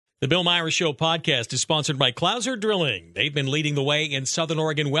The Bill Myers Show podcast is sponsored by Chrysler Drilling. They've been leading the way in Southern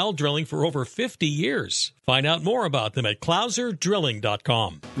Oregon well drilling for over 50 years. Find out more about them at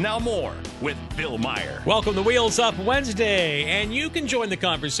ChryslerDrilling.com. Now more with Bill Meyer. Welcome to Wheels Up Wednesday, and you can join the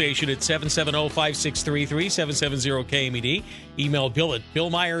conversation at 770-5633, 770-KMED. Email Bill at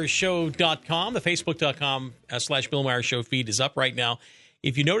BillMyersShow.com. The Facebook.com/Bill Myers Show feed is up right now.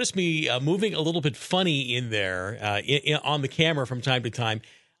 If you notice me moving a little bit funny in there on the camera from time to time,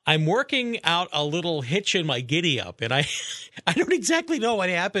 I'm working out a little hitch in my giddy up, and I don't exactly know what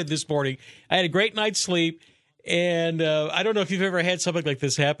happened this morning. I had a great night's sleep, and I don't know if you've ever had something like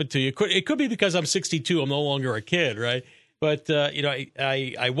this happen to you. It could be because I'm 62. I'm no longer a kid, right? But,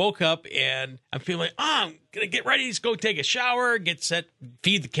 I woke up, and I'm feeling, I'm going to get ready to go take a shower, get set,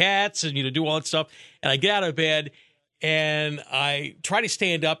 feed the cats, and, do all that stuff. And I get out of bed, and I try to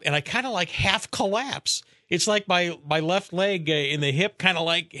stand up, and I kind of like half collapse. It's like my left leg in the hip kind of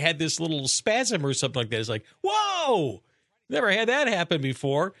like had this little spasm or something like that. It's like, whoa, never had that happen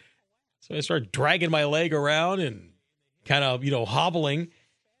before. So I started dragging my leg around and kind of, hobbling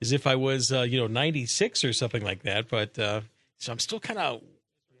as if I was, 96 or something like that. But so I'm still kind of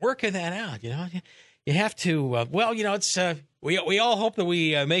working that out, You have to, it's we all hope that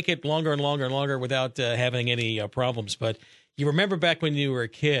we make it longer and longer and longer without having any problems. But you remember back when you were a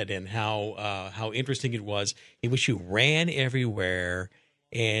kid and how interesting it was. It was you ran everywhere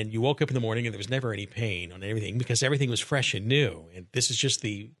and you woke up in the morning and there was never any pain on anything because everything was fresh and new. And this is just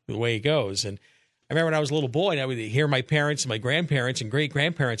the way it goes. And I remember when I was a little boy and I would hear my parents and my grandparents and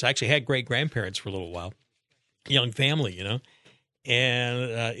great-grandparents. I actually had great-grandparents for a little while, young family,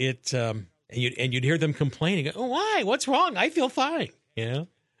 And you'd hear them complaining. Oh, why? What's wrong? I feel fine.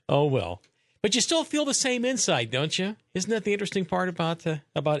 Oh, well. But you still feel the same inside, don't you? Isn't that the interesting part about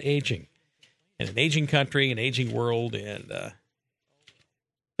aging? And an aging country, an aging world, and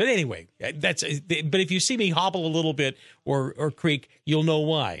but anyway, but if you see me hobble a little bit or creak, you'll know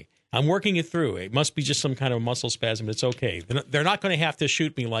why. I'm working it through. It must be just some kind of muscle spasm. It's okay. They're not going to have to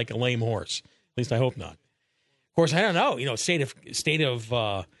shoot me like a lame horse. At least I hope not. Of course, I don't know. State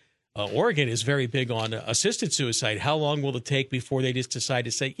of Oregon is very big on assisted suicide. How long will it take before they just decide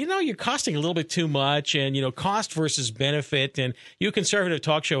to say, you're costing a little bit too much and, cost versus benefit. And you conservative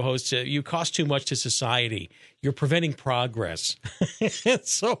talk show hosts, you cost too much to society. You're preventing progress.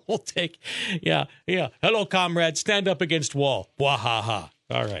 So we'll take, yeah. Hello, comrade. Stand up against wall. Wahaha.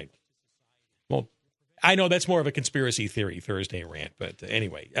 All right. Well, I know that's more of a conspiracy theory Thursday rant, but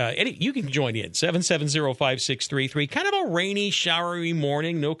anyway, you can join in, 770-5633. Kind of a rainy, showery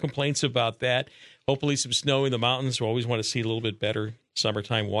morning. No complaints about that. Hopefully some snow in the mountains. We always want to see a little bit better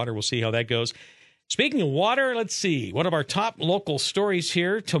summertime water. We'll see how that goes. Speaking of water, let's see. One of our top local stories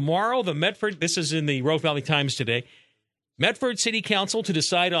here. Tomorrow, the Medford, this is in the Rogue Valley Times today, Medford City Council to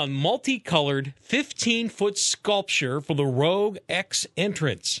decide on multicolored 15-foot sculpture for the Rogue X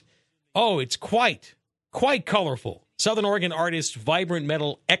entrance. Oh, it's quite colorful. Southern Oregon artist's vibrant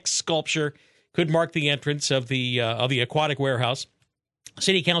metal X sculpture could mark the entrance of the aquatic warehouse.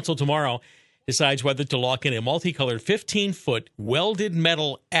 City Council tomorrow decides whether to lock in a multicolored 15-foot welded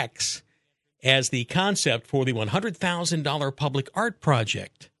metal X as the concept for the $100,000 public art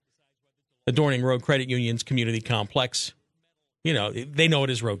project adorning Rogue Credit Union's community complex. They know it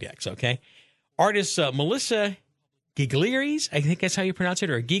as Rogue X, okay? Artist Melissa Giglieris, I think that's how you pronounce it,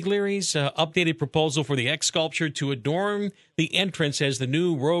 or Giglieris, updated proposal for the X sculpture to adorn the entrance as the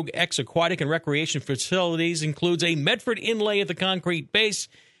new Rogue X aquatic and recreation facilities includes a Medford inlay at the concrete base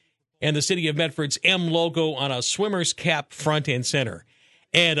and the City of Medford's M logo on a swimmer's cap front and center.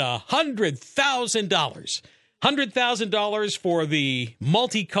 And $100,000 for the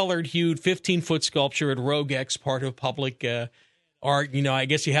multicolored hued 15-foot sculpture at Rogue X, part of public art. I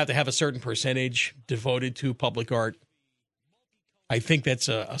guess you have to have a certain percentage devoted to public art. I think that's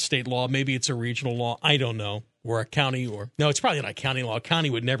a state law. Maybe it's a regional law. I don't know. Or a county no, it's probably not a county law. A county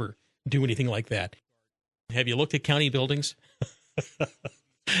would never do anything like that. Have you looked at county buildings? I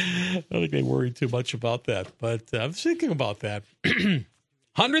don't think they worry too much about that, but I'm thinking about that.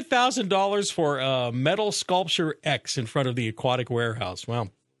 $100,000 for a metal sculpture X in front of the aquatic warehouse.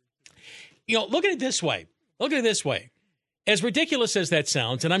 Wow. Look at it this way. As ridiculous as that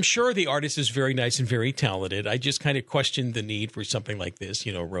sounds, and I'm sure the artist is very nice and very talented, I just kind of question the need for something like this,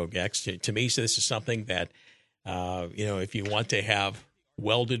 Rogue X. To me, so this is something that, if you want to have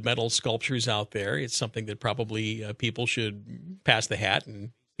welded metal sculptures out there, it's something that probably people should pass the hat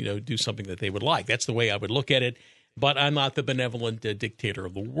and, do something that they would like. That's the way I would look at it, but I'm not the benevolent dictator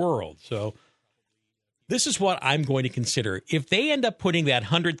of the world. So this is what I'm going to consider. If they end up putting that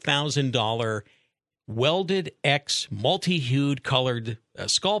 $100,000 welded X multi-hued colored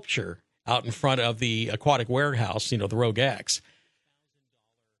sculpture out in front of the aquatic warehouse, the Rogue X.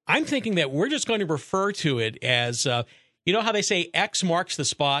 I'm thinking that we're just going to refer to it as, you know how they say X marks the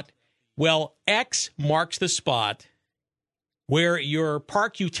spot? Well, X marks the spot where your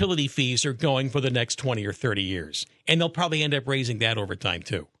park utility fees are going for the next 20 or 30 years. And they'll probably end up raising that over time,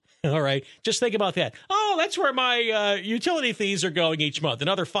 too. All right? Just think about that. Oh, that's where my utility fees are going each month.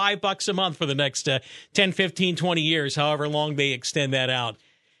 Another $5 a month for the next 10, 15, 20 years, however long they extend that out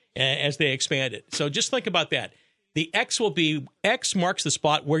as they expand it. So just think about that. The X will be, X marks the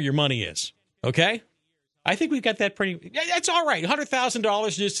spot where your money is. Okay? I think we've got that pretty, that's all right.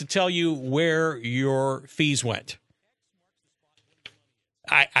 $100,000 just to tell you where your fees went.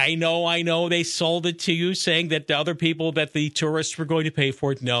 I know they sold it to you saying that the other people, that the tourists were going to pay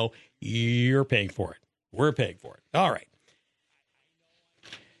for it. No, you're paying for it. We're paying for it. All right.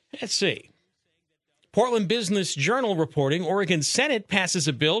 Let's see. Portland Business Journal reporting Oregon Senate passes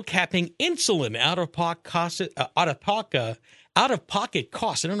a bill capping insulin out-of-pocket costs.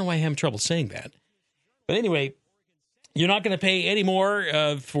 I don't know why I have trouble saying that. But anyway, you're not going to pay any more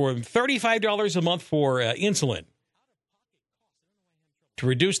for $35 a month for insulin. To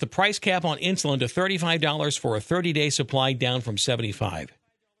reduce the price cap on insulin to $35 for a 30-day supply, down from $75.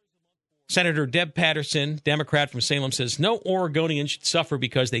 Senator Deb Patterson, Democrat from Salem, says no Oregonian should suffer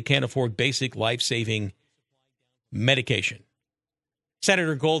because they can't afford basic life-saving medication.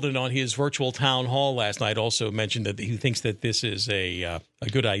 Senator Golden, on his virtual town hall last night, also mentioned that he thinks that this is a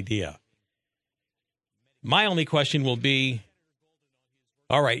good idea. My only question will be,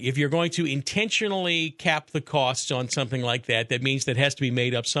 all right, if you're going to intentionally cap the costs on something like that, that means that has to be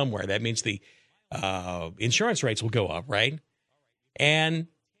made up somewhere. That means the insurance rates will go up, right?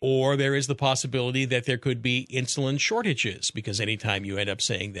 Or there is the possibility that there could be insulin shortages, because anytime you end up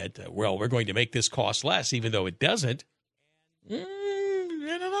saying that, well, we're going to make this cost less, even though it doesn't, I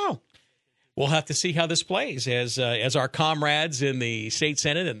don't know. We'll have to see how this plays as our comrades in the state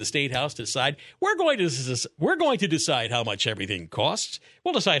Senate and the state House decide. We're going to decide how much everything costs.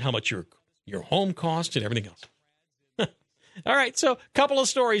 We'll decide how much your home costs and everything else. All right, so a couple of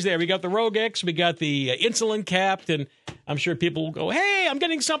stories there. We got the Rogue X, we got the insulin capped, and I'm sure people will go, hey, I'm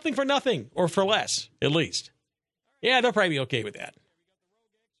getting something for nothing, or for less, at least. Yeah, they'll probably be okay with that.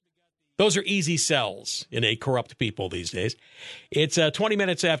 Those are easy sells in a corrupt people these days. It's 20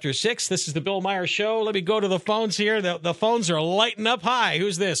 minutes after 6. This is the Bill Meyer Show. Let me go to the phones here. The phones are lighting up. Hi,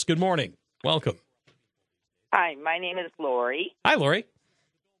 who's this? Good morning. Welcome. Hi, my name is Lori. Hi, Lori.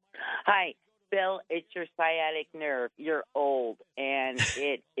 Hi, Bill, it's your sciatic nerve. You're old, and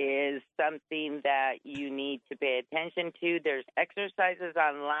it is something that you need to pay attention to. There's exercises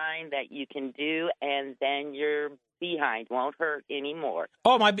online that you can do, and then your behind won't hurt anymore.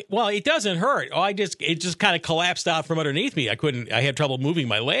 Oh, well, it doesn't hurt. It just kind of collapsed out from underneath me. I had trouble moving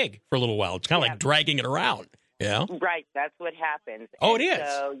my leg for a little while. It's kind of like dragging it around. Yeah. Right, that's what happens. Oh, it is?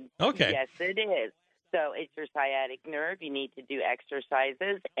 So, okay. Yes, it is. So it's your sciatic nerve. You need to do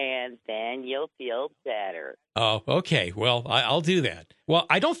exercises, and then you'll feel better. Oh, okay. Well, I'll do that. Well,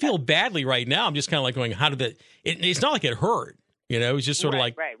 I don't feel badly right now. I'm just kind of like going, how did it? It's not like it hurt. It was just sort of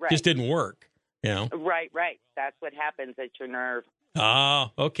like, just didn't work. Right. That's what happens at your nerve.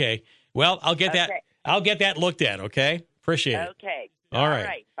 Oh, okay. Well, I'll get that. I'll get that looked at. Okay. Appreciate it. Okay. All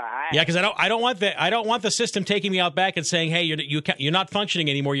right. Bye. Yeah, because I don't want the system taking me out back and saying, hey, you're not functioning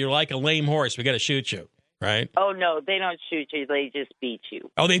anymore. You're like a lame horse. We got to shoot you. Right? Oh no, they don't shoot you. They just beat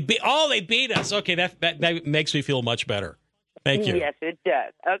you. Oh, they beat us. Okay, that makes me feel much better. Thank you. Yes, it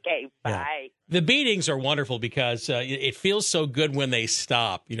does. Okay, bye. Yeah. The beatings are wonderful because it feels so good when they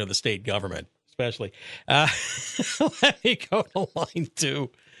stop. The state government, especially. Let me go to line 2.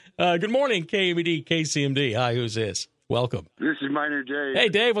 Good morning, KMD, KCMD. Hi, who's this? Welcome. This is Minor Dave. Hey,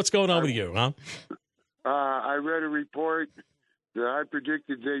 Dave, what's going on with you, huh? I read a report that I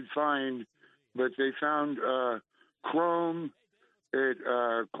predicted they'd find, but they found chrome at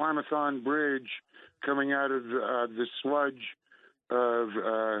Klamathon Bridge coming out of the sludge of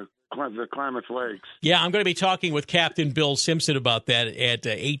the Klamath Lakes. Yeah, I'm going to be talking with Captain Bill Simpson about that at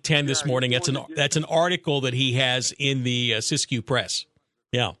 8:10 this morning. That's an article that he has in the Siskiyou Press.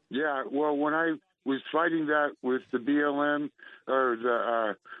 Yeah. Yeah, well, when I was fighting that with the BLM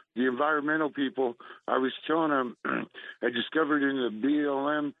or the environmental people, I was telling them I discovered in the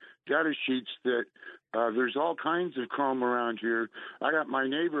BLM data sheets that there's all kinds of chrome around here. I got my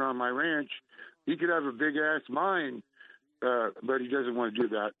neighbor on my ranch. He could have a big-ass mine, but he doesn't want to do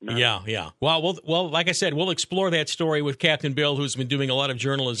that. No. Yeah. Well, like I said, we'll explore that story with Captain Bill, who's been doing a lot of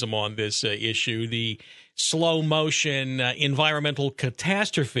journalism on this issue, the slow-motion environmental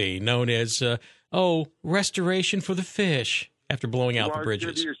catastrophe known as restoration for the fish after blowing out the bridges.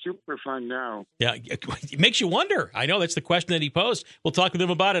 It's going to be a super fun now. Yeah, it makes you wonder. I know that's the question that he posed. We'll talk with him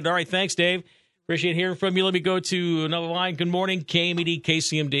about it. All right, thanks, Dave. Appreciate hearing from you. Let me go to another line. Good morning, KMED,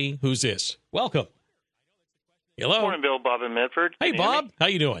 KCMD. Who's this? Welcome. Hello. Good morning, Bill, Bob, and Medford. Hey, Bob. How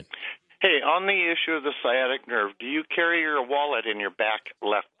you doing? Hey, on the issue of the sciatic nerve, do you carry your wallet in your back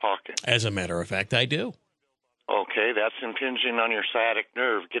left pocket? As a matter of fact, I do. Okay, that's impinging on your sciatic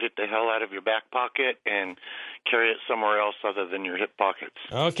nerve. Get it the hell out of your back pocket and carry it somewhere else other than your hip pockets.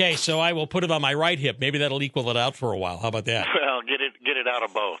 Okay, so I will put it on my right hip. Maybe that'll equal it out for a while. How about that? Well, get it out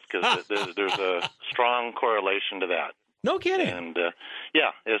of both, because there's a strong correlation to that. No kidding. And,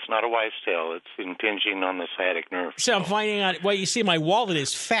 it's not a wives' tale. It's impinging on the sciatic nerve. So I'm finding out, well, you see, my wallet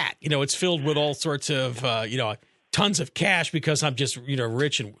is fat. It's filled with all sorts of, tons of cash because I'm just,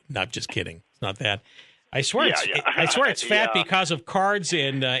 rich and not just kidding. It's not that. I swear it's fat because of cards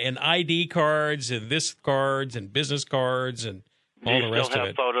and ID cards and this cards and business cards and all the rest of it. Do you still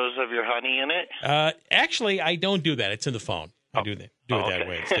have photos of your honey in it? Actually, I don't do that. It's in the phone. I do it that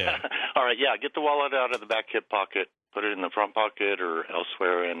way instead. All right, get the wallet out of the back hip pocket, put it in the front pocket or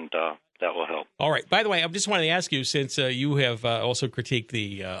elsewhere, and that will help. All right. By the way, I just wanted to ask you, since you have also critiqued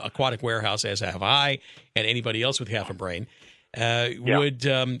the aquatic warehouse, as have I, and anybody else with half a brain, do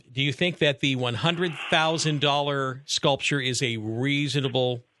you think that the $100,000 sculpture is a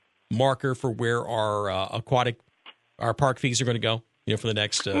reasonable marker for where our park fees are going to go? For the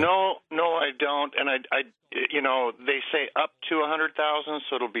next. No, I don't. And I they say up to 100,000,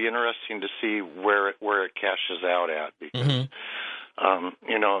 so it'll be interesting to see where it cashes out at, because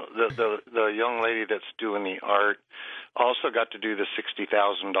the young lady that's doing the art also got to do the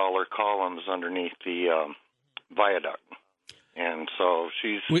 $60,000 columns underneath the viaduct. And so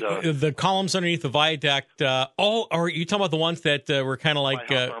she's... the columns underneath the viaduct, are you talking about the ones that were kind of like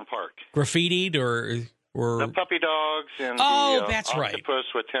graffitied or the puppy dogs and that's octopus right.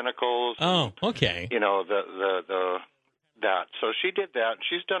 with tentacles? Oh, okay. That. So she did that.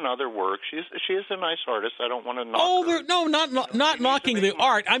 She's done other work. She is a nice artist. I don't want to knock her. Not knocking the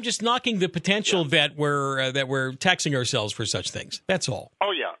art. I'm just knocking the potential that we're taxing ourselves for such things. That's all. Oh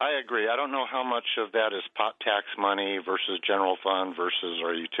yeah, I agree. I don't know how much of that is pot tax money versus general fund versus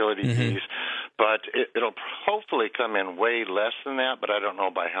our utility fees, but it'll hopefully come in way less than that. But I don't know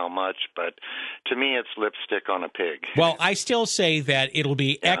by how much. But to me, it's lipstick on a pig. Well, I still say that it'll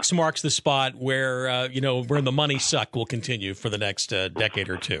be X marks the spot where where the money suck will continue for the next decade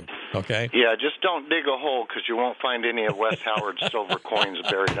or two, okay? Yeah, just don't dig a hole, because you won't find any of Wes Howard's silver coins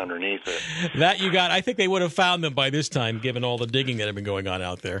buried underneath it. That you got. I think they would have found them by this time, given all the digging that had been going on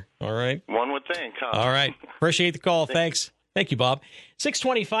out there. All right? One would think, huh? All right. Appreciate the call. Thanks. Thank you, Bob.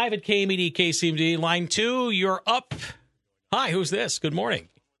 625 at KMED, KCMD. Line 2, you're up. Hi, who's this? Good morning.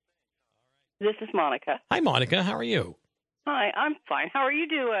 This is Monica. Hi, Monica. How are you? Hi, I'm fine. How are you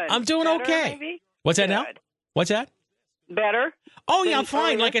doing? I'm doing Better, okay. Maybe? What's that now? What's that? Better? Oh, yeah, I'm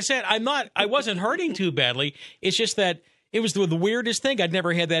fine. Like I said, I wasn't hurting too badly. It's just that it was the weirdest thing. I'd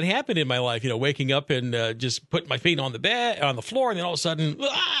never had that happen in my life, waking up and just putting my feet on the floor, and then all of a sudden,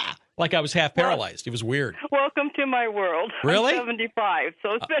 like I was half paralyzed. It was weird. Welcome to my world. Really? I'm 75,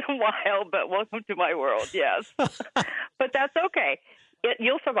 so it's been a while, but welcome to my world, yes. But that's okay.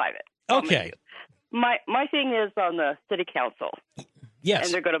 You'll survive it. Okay. My thing is on the city council. Yes.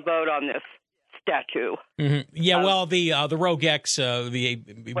 And they're going to vote on this statue. Mm-hmm. Yeah, well, the Rogue X,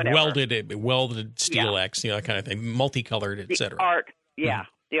 the welded steel X, that kind of thing, multicolored, et cetera. The art,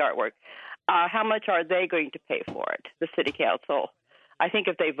 the artwork. How much are they going to pay for it, the city council? I think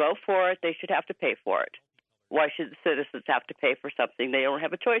if they vote for it, they should have to pay for it. Why should the citizens have to pay for something they don't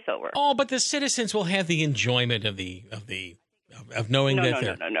have a choice over? Oh, but the citizens will have the enjoyment of knowing that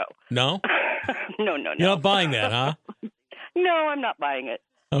they're... No? No. You're not buying that, huh? No, I'm not buying it.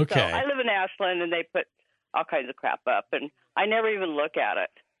 Okay. So I live in Ashland, and they put all kinds of crap up, and I never even look at it.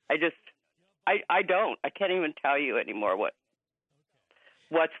 I don't. I can't even tell you anymore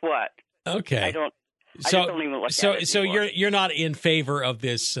what's what. Okay. I don't even look at it So anymore. you're not in favor of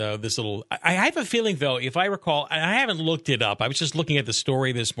this little. I have a feeling, though, if I recall, and I haven't looked it up. I was just looking at the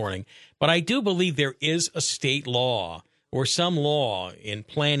story this morning, but I do believe there is a state law or some law in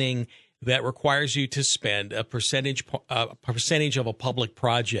planning that requires you to spend a percentage of a public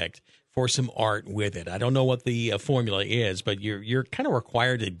project for some art with it. I don't know what the formula is, but you're kind of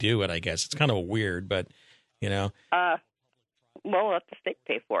required to do it, I guess. It's kind of weird, but, Well, let the state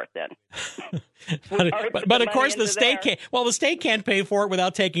pay for it then. but of course the state can't. Well, the state can't pay for it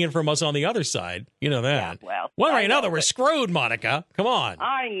without taking it from us on the other side. You know that. Yeah, well, one way or another, we're screwed, Monica. Come on.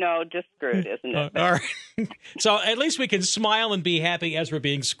 I know, just screwed, isn't it? All right. So at least we can smile and be happy as we're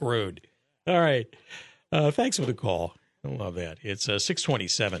being screwed. All right. Thanks for the call. I love that. It's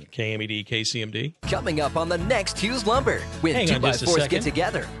 627 KMED, KCMD. Coming up on the next Hughes Lumber. When Hang on just a 2x4s second. get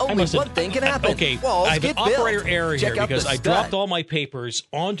together, only one thing can happen. Okay, Walls I have an get built. operator error here Check out because the I stud. dropped all my papers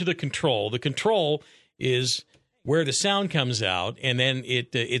onto the control. The control is where the sound comes out, and then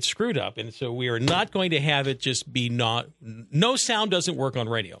it's screwed up. And so we are not going to have it just be no sound doesn't work on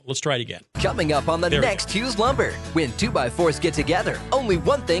radio. Let's try it again. Coming up on the next Hughes Lumber. When 2x4s get together, only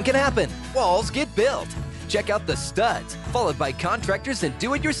one thing can happen. Walls get built. Check out the studs, followed by contractors and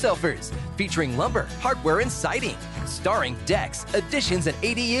do-it-yourselfers, featuring lumber, hardware, and siding, starring decks, additions, and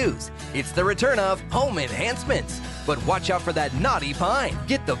ADUs. It's the return of home enhancements. But watch out for that naughty pine.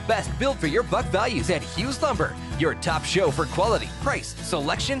 Get the best build for your buck values at Hughes Lumber, your top show for quality, price,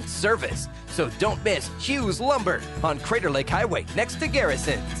 selection, service. So don't miss Hughes Lumber on Crater Lake Highway next to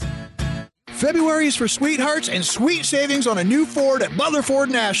Garrison's. February is for sweethearts and sweet savings on a new Ford at Butler Ford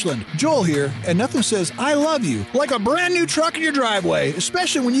in Ashland. Joel here, and nothing says I love you like a brand new truck in your driveway,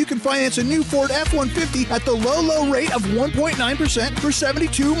 especially when you can finance a new Ford F-150 at the low rate of 1.9% for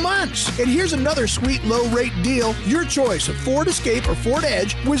 72 months. And here's another sweet low rate deal. Your choice of Ford Escape or Ford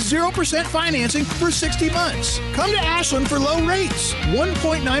Edge with 0% financing for 60 months. Come to Ashland for low rates.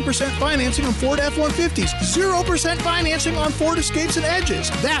 1.9% financing on Ford F-150s, 0% financing on Ford Escapes and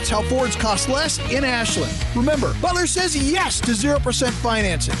Edges. That's how Fords cost less in Ashland. Remember, Butler says yes to 0%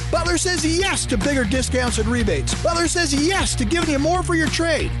 financing. Butler says yes to bigger discounts and rebates. Butler says yes to giving you more for your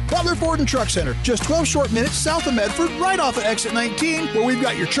trade. Butler Ford and Truck Center, just 12 short minutes south of Medford, right off of exit 19, where we've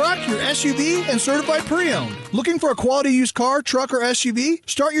got your truck, your SUV, and certified pre-owned. Looking for a quality used car, truck, or SUV?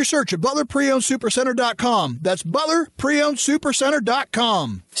 Start your search at ButlerPreOwnedSuperCenter.com. That's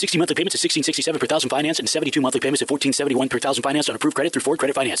ButlerPreOwnedSuperCenter.com. 60 monthly payments is $1,667 per thousand finance and 72 monthly payments at $1,471 per thousand finance on approved credit through Ford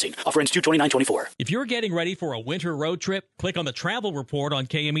Credit Financing. Offer ends 2/29/24. If you're getting ready for a winter road trip, click on the travel report on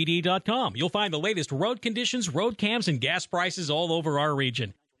KMED.com. You'll find the latest road conditions, road cams, and gas prices all over our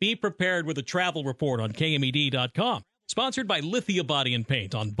region. Be prepared with the travel report on KMED.com. Sponsored by Lithia Body and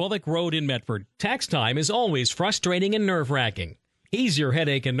Paint on Bullock Road in Medford. Tax time is always frustrating and nerve-wracking. Ease your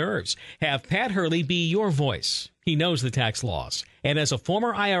headache and nerves. Have Pat Hurley be your voice. He knows the tax laws. And as a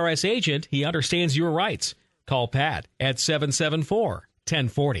former IRS agent, he understands your rights. Call Pat at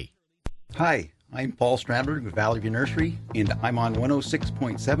 774-1040. Hi, I'm Paul Stradler with Valley View Nursery, and I'm on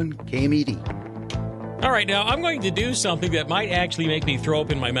 106.7 KMED. All right, now I'm going to do something that might actually make me throw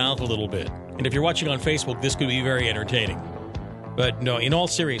up in my mouth a little bit. And if you're watching on Facebook, this could be very entertaining. But no, in all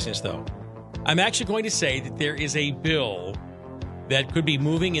seriousness, though, I'm actually going to say that there is a bill that could be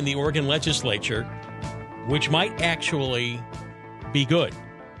moving in the Oregon legislature, which might actually be good.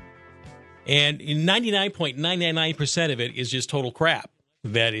 And 99.999% of it is just total crap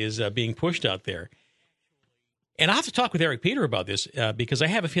that is being pushed out there. And I'll have to talk with Eric Peter about this because I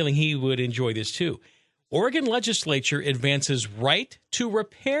have a feeling he would enjoy this too. Oregon legislature advances right to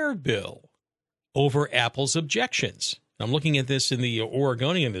repair bill over Apple's objections. I'm looking at this in the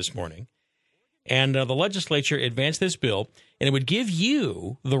Oregonian this morning. And the legislature advanced this bill, and it would give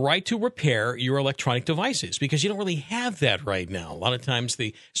you the right to repair your electronic devices because you don't really have that right now. A lot of times,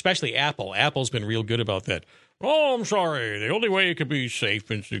 especially Apple's been real good about that. Oh, I'm sorry. The only way it can be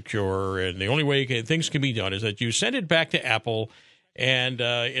safe and secure and the only way things can be done is that you send it back to Apple, and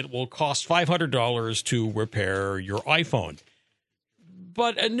it will cost $500 to repair your iPhone.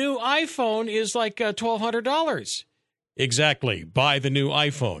 But a new iPhone is like $1,200. Exactly. Buy the new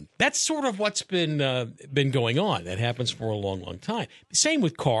iPhone. That's sort of what's been going on. That happens for a long, long time. Same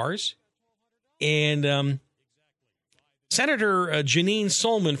with cars. And Senator Janine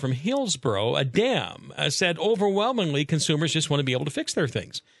Solman from Hillsborough, a Dem, said overwhelmingly consumers just want to be able to fix their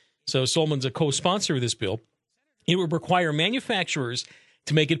things. So Solman's a co-sponsor of this bill. It would require manufacturers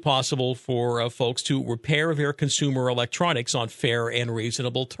to make it possible for folks to repair their consumer electronics on fair and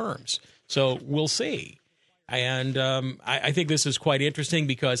reasonable terms. So we'll see. And I think this is quite interesting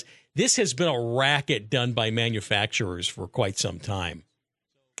because this has been a racket done by manufacturers for quite some time.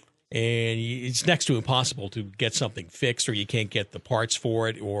 And it's next to impossible to get something fixed, or you can't get the parts for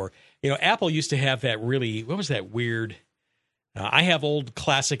it. Or, Apple used to have that really, what was that weird? I have old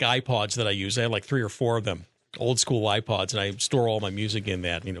classic iPods that I use. I have like 3 or 4 of them, old school iPods, and I store all my music in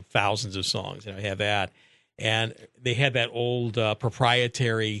that, thousands of songs. And I have that. And they had that old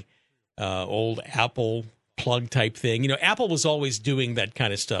proprietary old Apple plug type thing. Apple was always doing that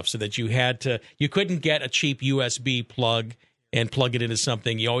kind of stuff so that you couldn't get a cheap USB plug and plug it into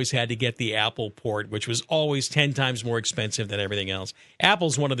something. You always had to get the Apple port, which was always 10 times more expensive than everything else.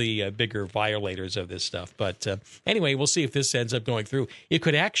 Apple's one of the bigger violators of this stuff. But anyway, we'll see if this ends up going through. It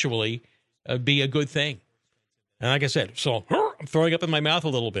could actually be a good thing. And like I said, so throwing up in my mouth a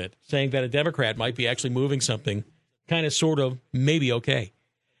little bit, saying that a Democrat might be actually moving something kind of, sort of, maybe okay.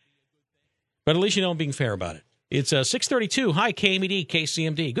 But at least you know I'm being fair about it. It's 6:32. Hi, KMED,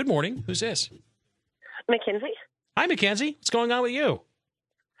 KCMD. Good morning. Who's this? Mackenzie. Hi, Mackenzie. What's going on with you?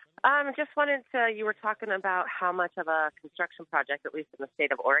 Just wanted to, you were talking about how much of a construction project, at least in the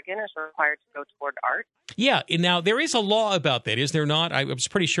state of Oregon, is required to go toward art. Yeah, and now there is a law about that, is there not? I was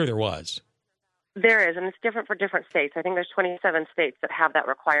pretty sure there was. There is, and it's different for different states. I think there's 27 states that have that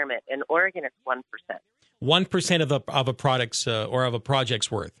requirement. In Oregon, it's 1%. 1% of a product's or of a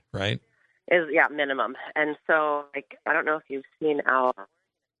project's worth, right? Is minimum. And so, I don't know if you've seen our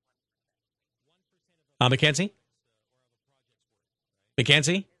Mackenzie?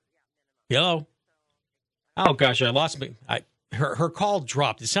 Mackenzie? Hello? Oh, gosh, I lost me. Her call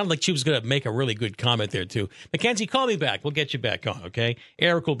dropped. It sounded like she was going to make a really good comment there, too. Mackenzie, call me back. We'll get you back on, okay?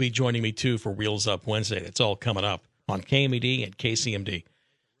 Eric will be joining me, too, for Wheels Up Wednesday. That's all coming up on KMED and KCMD.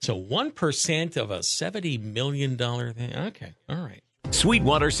 So 1% of a $70 million thing. Okay, all right.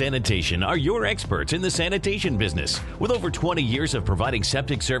 Sweetwater Sanitation are your experts in the sanitation business. With over 20 years of providing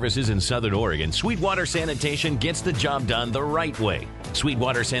septic services in Southern Oregon, Sweetwater Sanitation gets the job done the right way.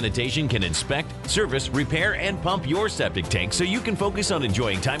 Sweetwater Sanitation can inspect, service, repair, and pump your septic tank so you can focus on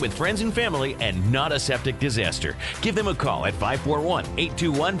enjoying time with friends and family and not a septic disaster. Give them a call at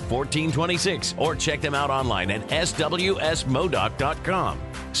 541-821-1426 or check them out online at swsmodoc.com.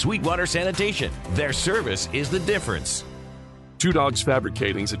 Sweetwater Sanitation. Their service is the difference. Two Dogs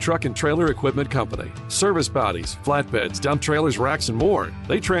Fabricating is a truck and trailer equipment company. Service bodies, flatbeds, dump trailers, racks, and more.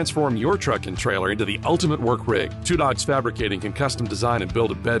 They transform your truck and trailer into the ultimate work rig. Two Dogs Fabricating can custom design and build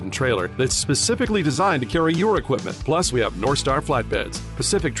a bed and trailer that's specifically designed to carry your equipment. Plus, we have North Star flatbeds,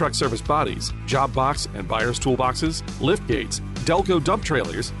 Pacific truck service bodies, job box and buyer's toolboxes, lift gates, Delco dump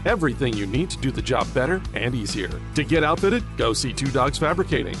trailers, everything you need to do the job better and easier. To get outfitted, go see Two Dogs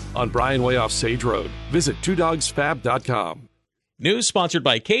Fabricating on Bryan Way off Sage Road. Visit twodogsfab.com. News sponsored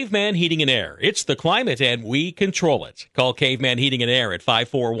by Caveman Heating and Air. It's the climate, and we control it. Call Caveman Heating and Air at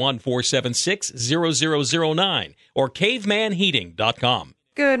 541-476-0009 or cavemanheating.com.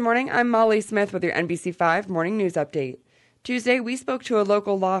 Good morning. I'm Molly Smith with your NBC5 Morning News Update. Tuesday, we spoke to a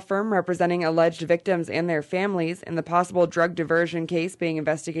local law firm representing alleged victims and their families in the possible drug diversion case being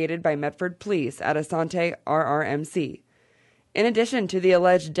investigated by Medford Police at Asante RRMC. In addition to the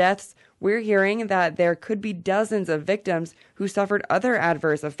alleged deaths, we're hearing that there could be dozens of victims who suffered other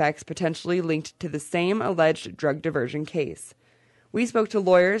adverse effects potentially linked to the same alleged drug diversion case. We spoke to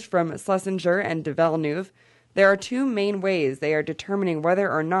lawyers from Schlesinger and de Villeneuve. There are two main ways they are determining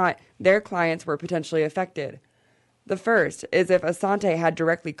whether or not their clients were potentially affected. The first is if Asante had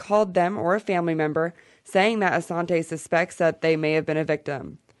directly called them or a family member, saying that Asante suspects that they may have been a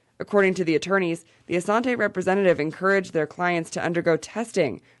victim. According to the attorneys, the Asante representative encouraged their clients to undergo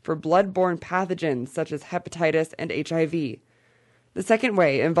testing for blood-borne pathogens such as hepatitis and HIV. The second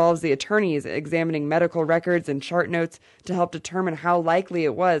way involves the attorneys examining medical records and chart notes to help determine how likely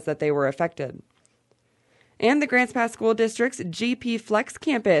it was that they were affected. And the Grants Pass School District's GP Flex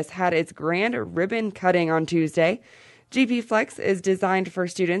campus had its grand ribbon cutting on Tuesday. GP Flex is designed for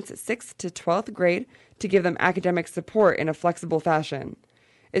students 6th to 12th grade to give them academic support in a flexible fashion.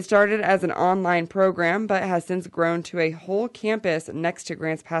 It started as an online program, but has since grown to a whole campus next to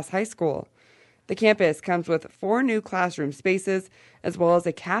Grants Pass High School. The campus comes with 4 new classroom spaces, as well as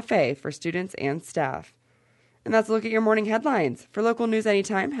a cafe for students and staff. And that's a look at your morning headlines. For local news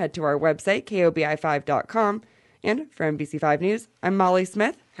anytime, head to our website, KOBI5.com. And for NBC5 News, I'm Molly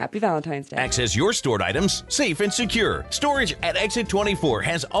Smith. Happy Valentine's Day. Access your stored items safe and secure. Storage at Exit 24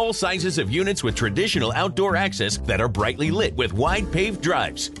 has all sizes of units with traditional outdoor access that are brightly lit with wide paved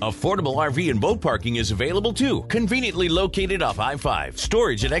drives. Affordable RV and boat parking is available too, conveniently located off I-5.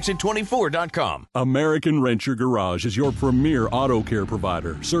 Storage at exit24.com. American Renter Garage is your premier auto care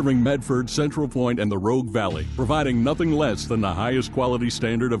provider, serving Medford, Central Point, and the Rogue Valley, providing nothing less than the highest quality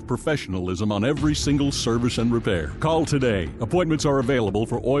standard of professionalism on every single service and repair. Call today. Appointments are available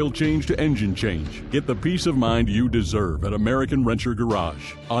for oil change to engine change. Get the peace of mind you deserve at American Renter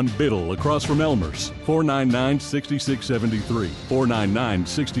Garage. On Biddle, across from Elmer's. 499-6673.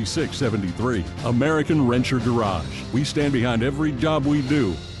 499-6673. American Renter Garage. We stand behind every job we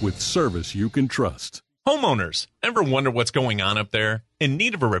do with service you can trust. Homeowners, ever wonder what's going on up there? In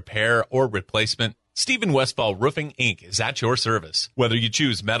need of a repair or replacement? Stephen Westfall Roofing, Inc. is at your service. Whether you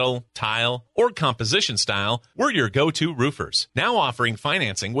choose metal, tile, or composition style, we're your go-to roofers. Now offering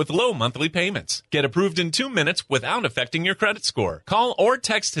financing with low monthly payments. Get approved in 2 minutes without affecting your credit score. Call or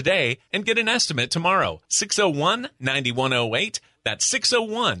text today and get an estimate tomorrow. 601-9108. That's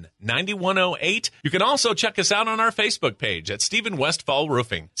 601-9108. You can also check us out on our Facebook page at Stephen Westfall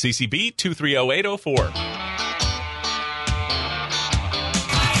Roofing, CCB 230804.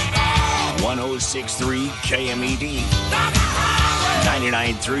 106.3 KMED,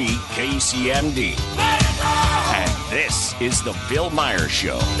 99.3 KCMD. And this is the Bill Meyer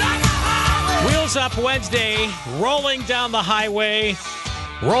Show. Wheels Up Wednesday, rolling down the highway,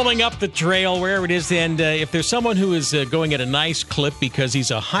 rolling up the trail, wherever it is. And if there's someone who is going at a nice clip because he's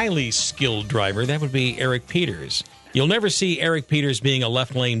a highly skilled driver, that would be Eric Peters. You'll never see Eric Peters being a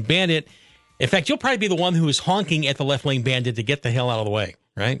left lane bandit. In fact, you'll probably be the one who is honking at the left lane bandit to get the hell out of the way,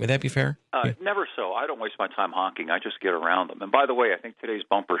 right? Would that be fair? Never so. I don't waste my time honking. I just get around them. And by the way, I think today's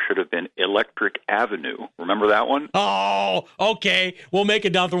bumper should have been Electric Avenue. Remember that one? Oh, okay. We'll make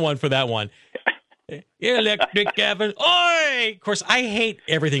another one for that one. Electric Avenue. Oi! Of course, I hate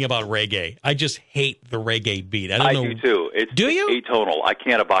everything about reggae. I just hate the reggae beat. I do too. It's do you? Atonal. I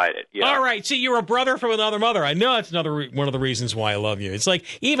can't abide it. Yeah. All right. See, you're a brother from another mother. I know that's another one of the reasons why I love you. It's like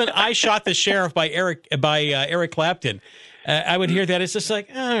even I Shot the Sheriff by Eric Clapton. I would hear that. It's just like,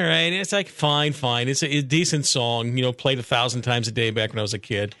 all right. It's like, fine. It's a decent song, played 1,000 times a day back when I was a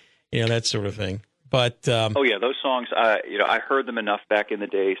kid, that sort of thing. But oh yeah, those songs. I heard them enough back in the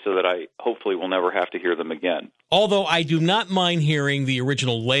day so that I hopefully will never have to hear them again. Although I do not mind hearing the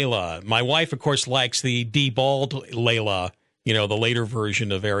original Layla. My wife, of course, likes the deballed Layla. The later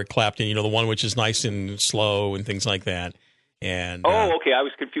version of Eric Clapton. The one which is nice and slow and things like that. And okay. I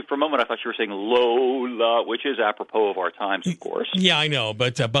was confused for a moment. I thought you were saying Lola, which is apropos of our times, of course. Yeah, I know,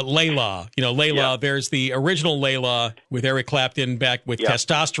 but Layla, Layla. Yeah. There's the original Layla with Eric Clapton back with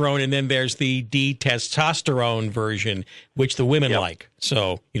testosterone, and then there's the de-testosterone version, which the women like.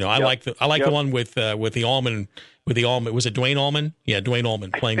 So I like the one with the almond. With the Allman, was it Dwayne Allman? Yeah, Dwayne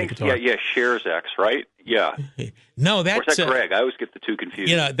Allman playing the guitar. Yeah, Cher's ex, right? Yeah. No, that's... Or is that Greg? I always get the two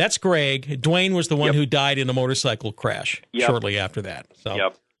confused. That's Greg. Dwayne was the one who died in a motorcycle crash shortly after that.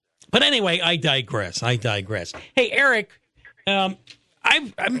 So. But anyway, I digress. Hey, Eric, I'm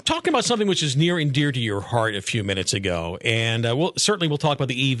talking about something which is near and dear to your heart a few minutes ago, and we'll talk about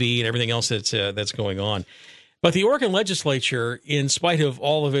the EV and everything else that's going on. But the Oregon legislature, in spite of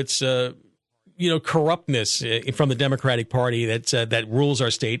all of its... corruptness from the Democratic Party that rules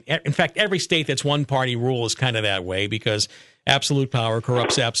our state. In fact, every state that's one-party rule is kind of that way because absolute power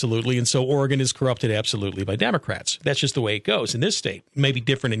corrupts absolutely, and so Oregon is corrupted absolutely by Democrats. That's just the way it goes in this state. It may be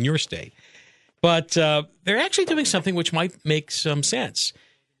different in your state. But they're actually doing something which might make some sense.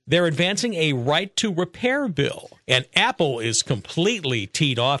 They're advancing a right-to-repair bill, and Apple is completely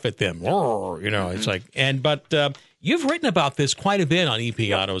teed off at them. It's like, but you've written about this quite a bit on EP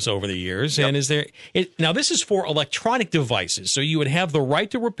Autos over the years, and now this is for electronic devices, so you would have the right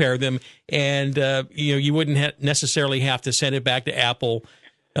to repair them, and you wouldn't necessarily have to send it back to Apple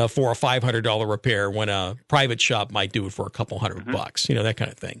for a $500 repair when a private shop might do it for a couple $100, that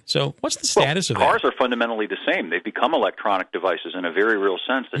kind of thing. So what's the status of that? Cars are fundamentally the same. They've become electronic devices in a very real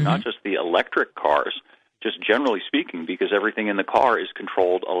sense, and not just the electric cars, just generally speaking, because everything in the car is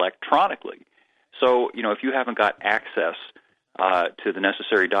controlled electronically. So, if you haven't got access to the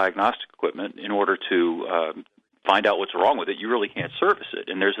necessary diagnostic equipment in order to find out what's wrong with it, you really can't service it.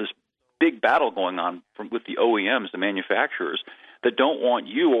 And there's this big battle going on with the OEMs, the manufacturers, that don't want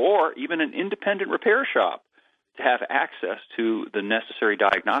you or even an independent repair shop to have access to the necessary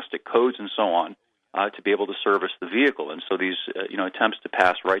diagnostic codes and so on to be able to service the vehicle. And so these attempts to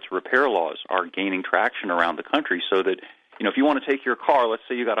pass right to repair laws are gaining traction around the country so that if you want to take your car, let's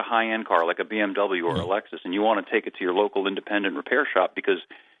say you got a high-end car like a BMW or a Lexus, and you want to take it to your local independent repair shop because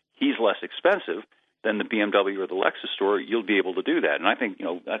he's less expensive than the BMW or the Lexus store, you'll be able to do that. And I think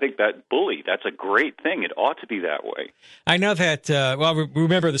that's a great thing. It ought to be that way. I know that.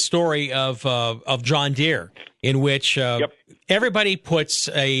 Remember the story of John Deere, in which everybody puts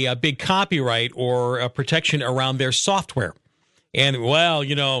a big copyright or a protection around their software, and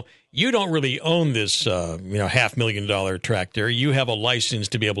you don't really own this, $500,000 tractor. You have a license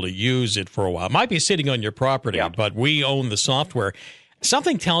to be able to use it for a while. It might be sitting on your property, but we own the software.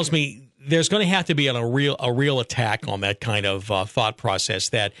 Something tells me there's going to have to be a real attack on that kind of thought process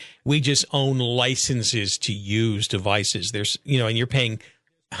that we just own licenses to use devices. There's, and you're paying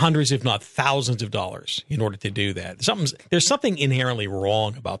hundreds, if not thousands of dollars in order to do that. There's something inherently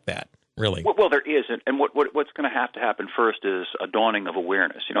wrong about that. Really? Well, there is, and what's going to happen first is a dawning of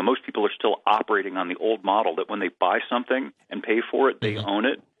awareness. Most people are still operating on the old model that when they buy something and pay for it, they own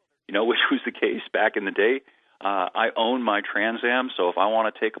it, which was the case back in the day. I own my Trans Am, so if I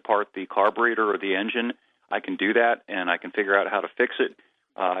want to take apart the carburetor or the engine, I can do that, and I can figure out how to fix it.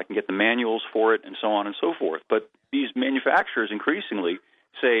 I can get the manuals for it, and so on and so forth. But these manufacturers increasingly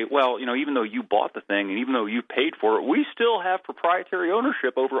say, well, even though you bought the thing and even though you paid for it, we still have proprietary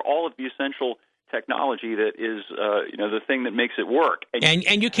ownership over all of the essential technology that is, the thing that makes it work. And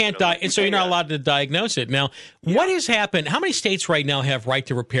you can't and so you're not allowed to diagnose it. Now, what has happened? How many states right now have right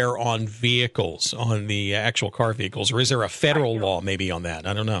to repair on vehicles, on the actual car vehicles, or is there a federal law maybe on that?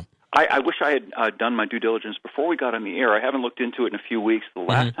 I don't know. I wish I had done my due diligence before we got on the air. I haven't looked into it in a few weeks. The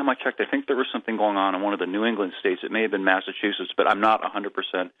last time I checked, I think there was something going on in one of the New England states. It may have been Massachusetts, but I'm not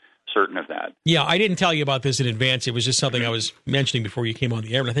 100% certain of that. Yeah, I didn't tell you about this in advance. It was just something I was mentioning before you came on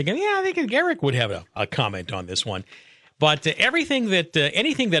the air, and I'm thinking, I think Eric would have a comment on this one. But anything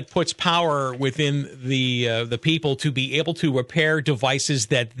that puts power within the people to be able to repair devices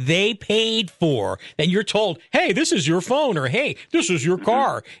that they paid for, that you're told, hey, this is your phone, or hey, this is your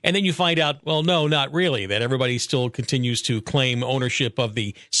car, and then you find out, well, no, not really, that everybody still continues to claim ownership of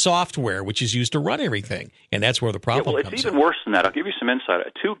the software which is used to run everything, and that's where the problem comes in. Well, it's even worse than that. I'll give you some insight.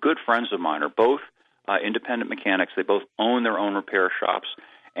 Two good friends of mine are both independent mechanics. They both own their own repair shops.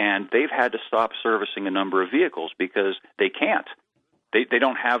 And they've had to stop servicing a number of vehicles because they can't. They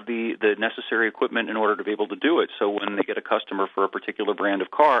don't have the necessary equipment in order to be able to do it. So when they get a customer for a particular brand of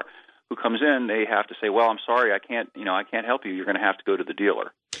car who comes in, they have to say, well, I'm sorry, I can't help you. You're going to have to go to the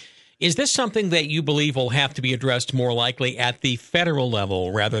dealer. Is this something that you believe will have to be addressed more likely at the federal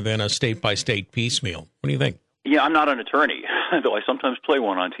level rather than a state-by-state piecemeal? What do you think? Yeah, I'm not an attorney, though I sometimes play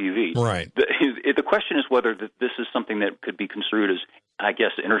one on TV. Right. The question is whether this is something that could be construed as, I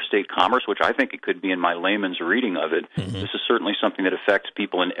guess, interstate commerce, which I think it could be in my layman's reading of it. This is certainly something that affects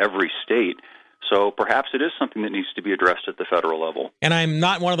people in every state. So perhaps it is something that needs to be addressed at the federal level. And I'm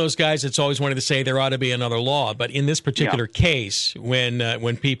not one of those guys that's always wanted to say there ought to be another law. But in this particular case,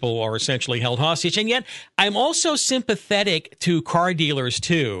 when people are essentially held hostage, and yet I'm also sympathetic to car dealers,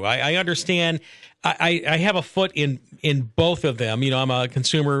 too. I understand. I have a foot in both of them. I'm a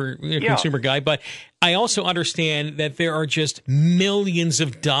consumer guy, but I also understand that there are just millions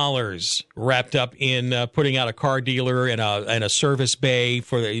of dollars wrapped up in putting out a car dealer and a service bay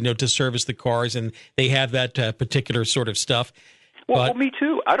for to service the cars, and they have that particular sort of stuff. Well, me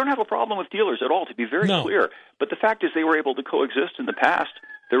too. I don't have a problem with dealers at all, to be very clear. But the fact is, they were able to coexist in the past.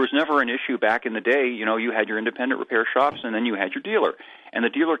 There was never an issue back in the day. You had your independent repair shops, and then you had your dealer. And the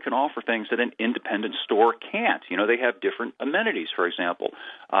dealer can offer things that an independent store can't. They have different amenities, for example.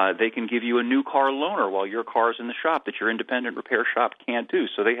 They can give you a new car loaner while your car's in the shop that your independent repair shop can't do.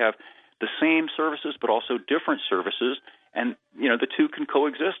 So they have the same services but also different services, and, the two can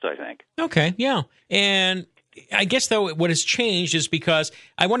coexist, I think. Okay, yeah. And I guess, though, what has changed is because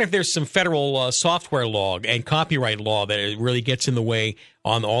I wonder if there's some federal software law and copyright law that it really gets in the way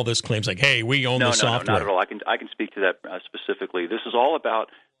on all this claims like, hey, we own the software. No, not at all. I can speak to that specifically. This is all about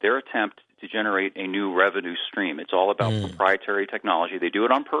their attempt to generate a new revenue stream. It's all about proprietary technology. They do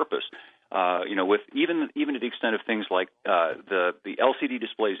it on purpose. With even to the extent of things like the LCD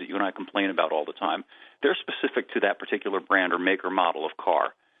displays that you and I complain about all the time, they're specific to that particular brand or make or model of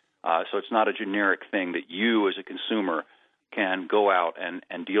car. So it's not a generic thing that you as a consumer can go out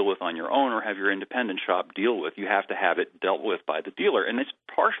and deal with on your own or have your independent shop deal with. You have to have it dealt with by the dealer. And it's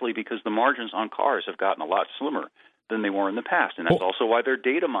partially because the margins on cars have gotten a lot slimmer than they were in the past. And that's also why they're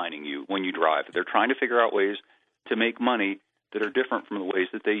data mining you when you drive. They're trying to figure out ways to make money that are different from the ways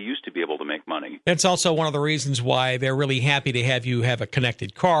that they used to be able to make money. That's also one of the reasons why they're really happy to have you have a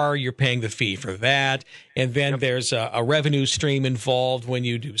connected car. You're paying the fee for that. And then there's a revenue stream involved when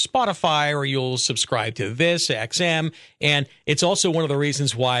you do Spotify or you'll subscribe to this, XM. And it's also one of the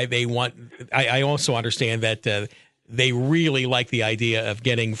reasons why they want – I also understand that they really like the idea of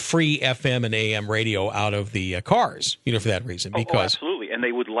getting free FM and AM radio out of the cars, for that reason. Because absolutely. And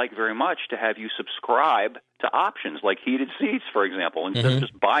they would like very much to have you subscribe to options like heated seats, for example. Instead of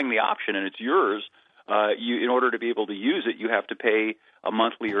just buying the option and it's yours, in order to be able to use it, you have to pay a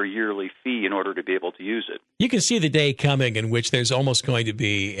monthly or yearly fee in order to be able to use it. You can see the day coming in which there's almost going to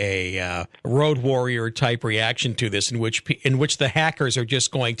be a road warrior type reaction to this, in which the hackers are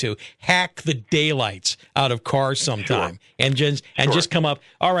just going to hack the daylights out of cars sometime and just come up.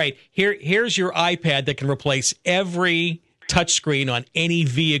 All right, here's your iPad that can replace every touchscreen on any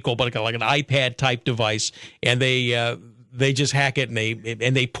vehicle, but like an iPad type device, and they just hack it and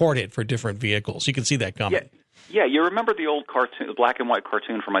they port it for different vehicles. You can see that coming. Yeah, you remember the old cartoon, the black and white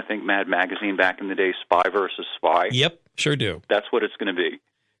cartoon from, I think, Mad Magazine back in the day, Spy versus Spy? Yep, sure do. That's what it's going to be.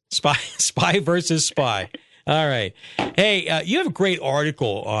 Spy versus Spy. All right. Hey, you have a great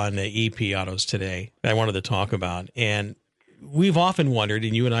article on EP Autos today that I wanted to talk about. And we've often wondered,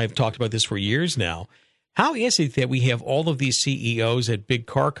 and you and I have talked about this for years now, How is it that we have all of these CEOs at big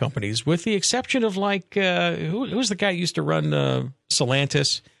car companies, with the exception of who's the guy who used to run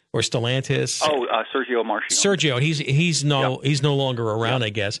Stellantis? Sergio Marchionne. Sergio, he's no longer around, I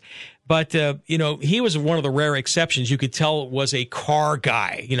guess. But he was one of the rare exceptions. You could tell was a car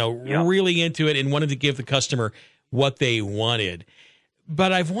guy, really into it and wanted to give the customer what they wanted.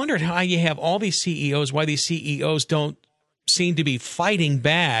 But I've wondered how you have all these CEOs, why these CEOs don't seem to be fighting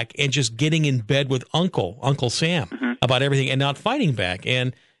back and just getting in bed with Uncle Sam about everything and not fighting back.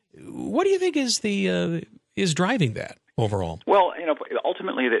 And what do you think is driving that overall? Well,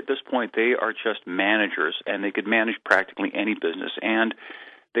 ultimately at this point they are just managers, and they could manage practically any business. And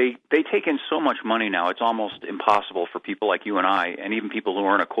they take in so much money now, it's almost impossible for people like you and I, and even people who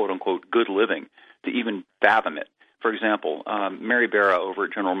earn a quote-unquote good living, to even fathom it. For example, Mary Barra over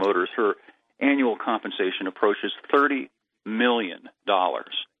at General Motors, her annual compensation approaches $30 million.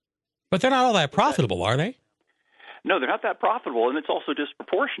 But they're not all that profitable, are they? No, they're not that profitable, and it's also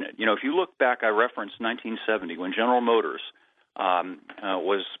disproportionate. If you look back, I referenced 1970 when General Motors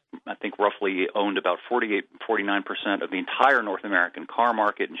was, I think, roughly owned about 48-49% of the entire North American car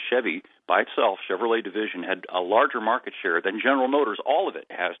market, and Chevy by itself, Chevrolet division, had a larger market share than General Motors, all of it,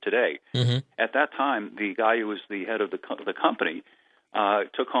 has today. Mm-hmm. At that time, the guy who was the head of the company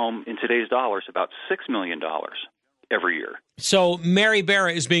took home, in today's dollars, about $6 million every year. So Mary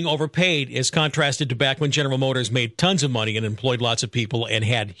Barra is being overpaid as contrasted to back when General Motors made tons of money and employed lots of people and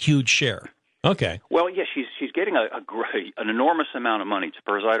had huge share. Okay. Well, yeah, she's getting an enormous amount of money to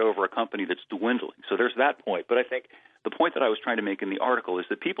preside over a company that's dwindling. So there's that point. But I think the point that I was trying to make in the article is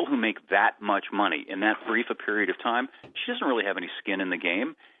that people who make that much money in that brief a period of time, she doesn't really have any skin in the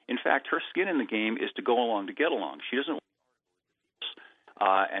game. In fact, her skin in the game is to go along to get along. She doesn't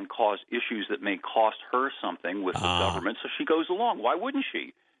and cause issues that may cost her something with the government, so she goes along. Why wouldn't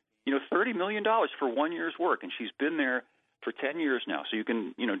she? $30 million for 1 year's work, and she's been there for 10 years now, so you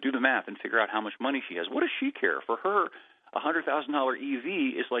can do the math and figure out how much money she has. What does she care? For her, a $100,000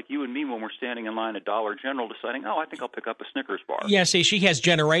 EV is like you and me when we're standing in line at Dollar General deciding, I think I'll pick up a Snickers bar. Yeah, see, she has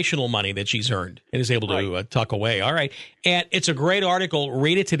generational money that she's earned and is able to tuck away. All right. And it's a great article.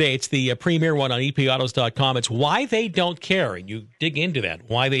 Read it today. It's the premier one on epautos.com. It's why they don't care. And you dig into that,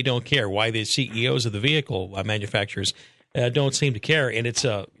 why they don't care, why the CEOs of the vehicle manufacturers don't seem to care. And it's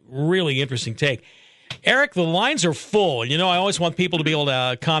a really interesting take. Eric, the lines are full. I always want people to be able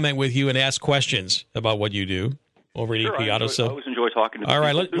to comment with you and ask questions about what you do over at EP Auto. I always enjoy talking to people. All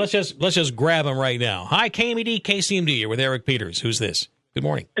right, let's just grab them right now. Hi, KMED, KCMD. You're with Eric Peters. Who's this? Good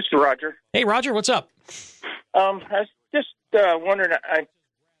morning. It's Roger. Hey, Roger, what's up? I was just wondering,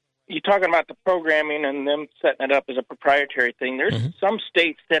 you're talking about the programming and them setting it up as a proprietary thing. There's some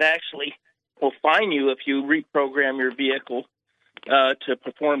states that actually will fine you if you reprogram your vehicle to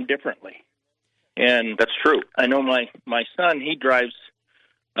perform differently. And that's true. I know my son, he drives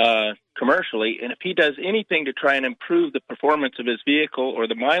commercially, and if he does anything to try and improve the performance of his vehicle or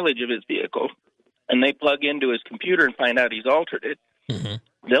the mileage of his vehicle, and they plug into his computer and find out he's altered it,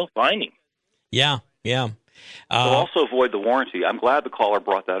 they'll fine him. Yeah. They'll also avoid the warranty. I'm glad the caller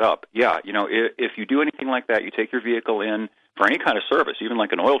brought that up. Yeah, if you do anything like that, you take your vehicle in for any kind of service, even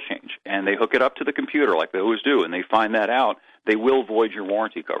like an oil change, and they hook it up to the computer like they always do, and they find that out, they will void your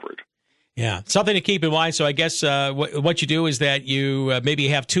warranty coverage. Yeah, something to keep in mind. So I guess what you do is that you maybe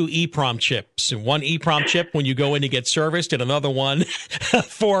have two EEPROM chips. One EEPROM chip when you go in to get serviced and another one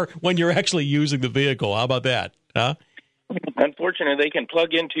for when you're actually using the vehicle. How about that? Huh? Unfortunately, they can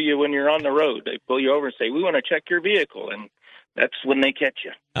plug into you when you're on the road. They pull you over and say, we want to check your vehicle, and that's when they catch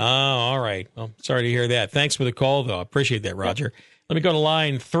you. Oh, all right. Well, sorry to hear that. Thanks for the call, though. I appreciate that, Roger. Let me go to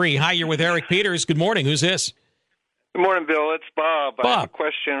line 3. Hi, you're with Eric Peters. Good morning. Who's this? Good morning, Bill. It's Bob. I have a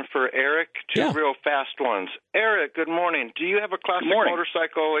question for Eric. Two real fast ones. Eric, good morning. Do you have a classic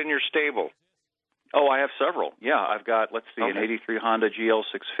motorcycle in your stable? Oh, I have several. Yeah, I've got, an 83 Honda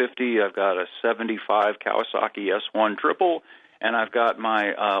GL650. I've got a 75 Kawasaki S1 Triple, and I've got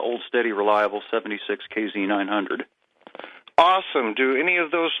my old, steady, reliable 76 KZ900. Awesome. Do any of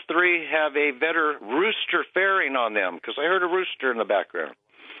those three have a Vetter rooster fairing on them? Because I heard a rooster in the background.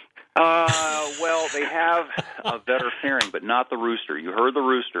 Well, they have a Vetter fairing, but not the rooster. You heard the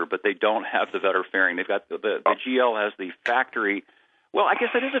rooster, but they don't have the Vetter fairing. They've got the GL has the factory. Well, I guess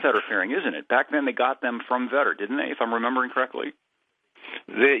that is a Vetter fairing, isn't it? Back then they got them from Vetter, didn't they, if I'm remembering correctly?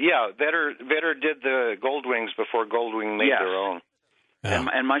 Vetter did the Goldwings before Goldwing made their own.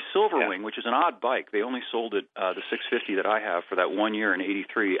 And my Silver Wing, which is an odd bike, they only sold it, the 650 that I have, for that 1 year in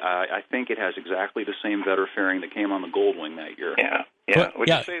 '83. I think it has exactly the same Vetter fairing that came on the Gold Wing that year. Yeah. Would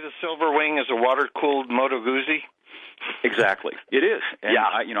you say the Silver Wing is a water-cooled Moto Guzzi? Exactly, it is. And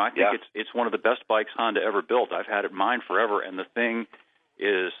I think it's one of the best bikes Honda ever built. I've had it mine forever, and the thing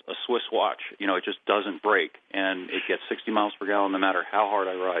is a Swiss watch. It just doesn't break, and it gets 60 miles per gallon no matter how hard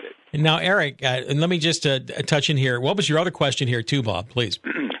I ride it. And now, Eric, and let me just touch in here. What was your other question here, too, Bob? Please.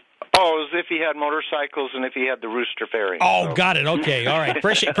 Oh, it was if he had motorcycles and if he had the rooster fairing. Oh, got it. Okay, all right.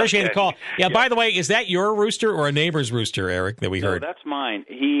 Appreciate the call. Yeah, by the way, is that your rooster or a neighbor's rooster, Eric, that we heard? No, that's mine.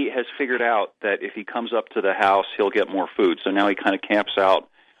 He has figured out that if he comes up to the house, he'll get more food. So now he kind of camps out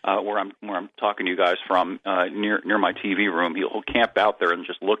where I'm talking to you guys from, near my TV room. He'll camp out there and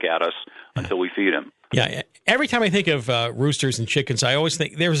just look at us until we feed him. Yeah, every time I think of roosters and chickens, I always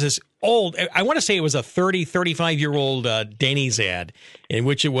think there was this old, I want to say it was a 35-year-old Denny's ad in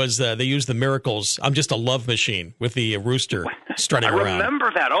which it was, they used the Miracles, I'm just a love machine, with the rooster strutting around. I remember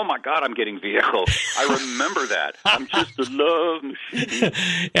that. Oh, my God, I'm getting vehicle. I remember that. I'm just a love machine.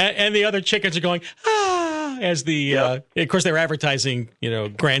 and the other chickens are going, as the, of course, they were advertising,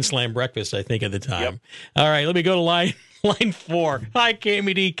 Grand Slam breakfast, I think, at the time. All right, let me go to line 4. Hi,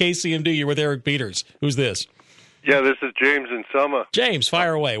 KMED, KCMD. You're with Eric Peters. Who's this? Yeah, this is James in Selma. James,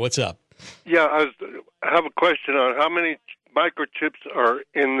 fire away. What's up? Yeah, I have a question on how many microchips are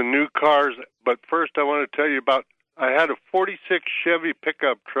in the new cars. But first, I want to tell you about, I had a 46 Chevy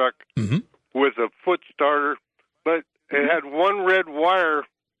pickup truck with a foot starter, but it had one red wire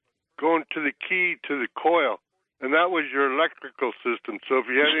going to the key to the coil, and that was your electrical system. So if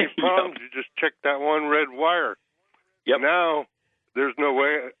you had any problems, you just check that one red wire. Now, there's no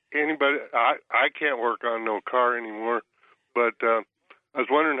way anybody, I can't work on no car anymore, but I was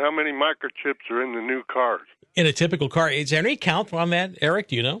wondering how many microchips are in the new cars. In a typical car, is there any count on that, Eric?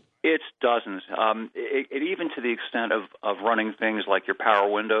 Do you know? It's dozens. It even to the extent of running things like your power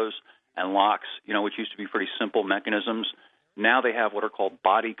windows and locks, which used to be pretty simple mechanisms. Now they have what are called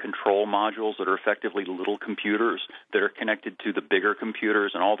body control modules that are effectively little computers that are connected to the bigger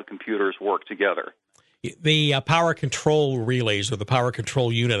computers, and all the computers work together. The power control relays, or the power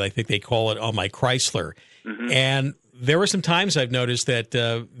control unit, I think they call it, on my Chrysler. And there were some times I've noticed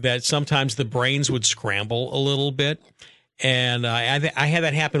that sometimes the brains would scramble a little bit. And I had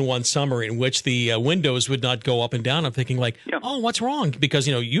that happen one summer in which the windows would not go up and down. I'm thinking oh, what's wrong? Because,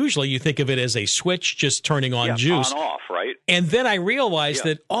 usually you think of it as a switch just turning on juice. On off, right? And then I realized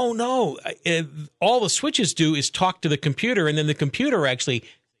that, oh, no, all the switches do is talk to the computer, and then the computer actually,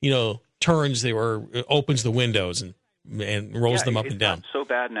 turns or opens the windows and rolls them up and down. It's so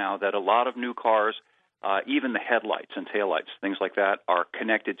bad now that a lot of new cars, even the headlights and taillights, things like that, are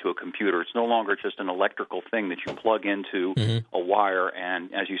connected to a computer. It's no longer just an electrical thing that you plug into a wire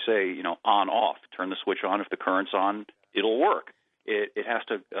and, as you say, on off. Turn the switch on. If the current's on, it'll work. It has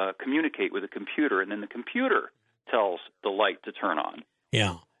to communicate with a computer, and then the computer tells the light to turn on.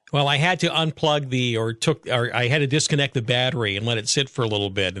 Yeah. Well, I had to unplug or I had to disconnect the battery and let it sit for a little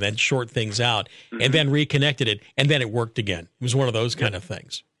bit, and then short things out, and then reconnected it, and then it worked again. It was one of those kind of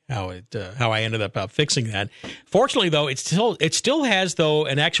things. How I ended up fixing that. Fortunately, though, it still has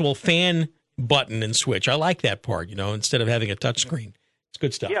an actual fan button and switch. I like that part. Instead of having a touch screen. It's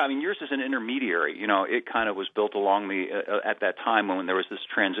good stuff. Yeah, I mean, yours is an intermediary. It kind of was built along at that time when there was this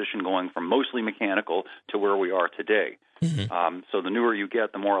transition going from mostly mechanical to where we are today. So the newer you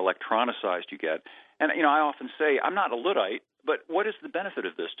get, the more electronicized you get. And, I often say, I'm not a Luddite, but what is the benefit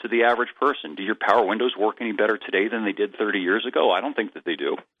of this to the average person? Do your power windows work any better today than they did 30 years ago? I don't think that they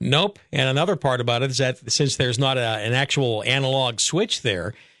do. Nope. And another part about it is that since there's not an actual analog switch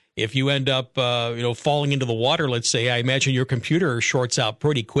there, if you end up, falling into the water, let's say, I imagine your computer shorts out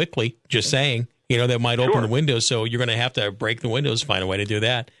pretty quickly, just saying. That might open the windows, so you're going to have to break the windows, find a way to do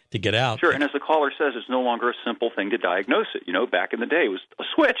that, to get out. Sure, and as the caller says, it's no longer a simple thing to diagnose it. Back in the day, it was a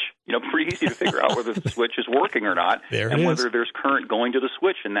switch. Pretty easy to figure out whether the switch is working or not, and whether there's current going to the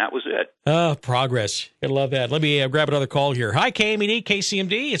switch, and that was it. Oh, progress. I love that. Let me grab another call here. Hi, KMED,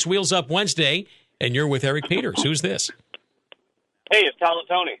 KCMD. It's Wheels Up Wednesday, and you're with Eric Peters. Who's this? Hey, it's Talent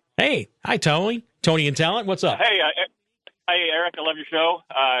Tony. Hey. Hi, Tony. Tony and Talent. What's up? Hey, Eric. I love your show.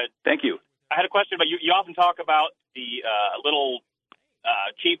 Thank you. I had a question about you. You often talk about the little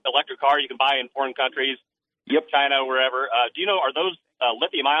cheap electric car you can buy in foreign countries, China, wherever. Do you know, are those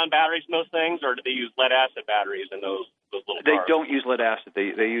lithium-ion batteries in those things, or do they use lead-acid batteries in those little cars? They don't use lead-acid.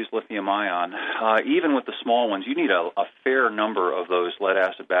 They use lithium-ion. Even with the small ones, you need a fair number of those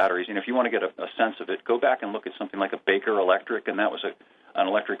lead-acid batteries. And if you want to get a sense of it, go back and look at something like a Baker Electric, and that was an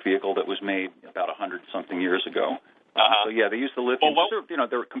electric vehicle that was made about 100-something years ago. So yeah, they use the lithium.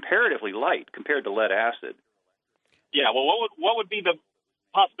 They're comparatively light compared to lead acid. Yeah. Well, what would be the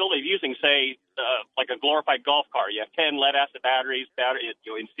possibility of using, say, like a glorified golf car? You have 10 lead acid batteries,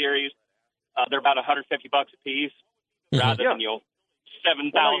 in series. They're about $150 a piece, rather than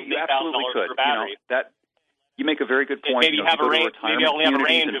 $7,000, $8,000 per battery. You make a very good point. Maybe have a range. Maybe only have a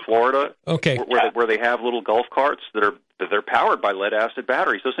range in Florida, okay, where they have little golf carts they're powered by lead acid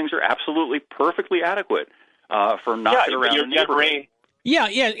batteries. Those things are absolutely perfectly adequate for knocking around the neighborhood. Yeah.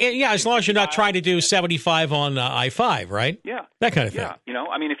 As long as you're not trying to do 75 on I-5, right? Yeah, that kind of thing. Yeah,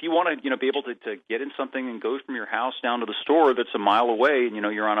 if you want to, be able to get in something and go from your house down to the store that's a mile away, and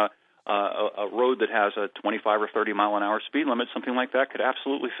you're on a road that has a 25 or 30 mile an hour speed limit, something like that could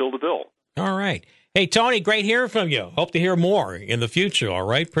absolutely fill the bill. All right. Hey, Tony, great hearing from you. Hope to hear more in the future, all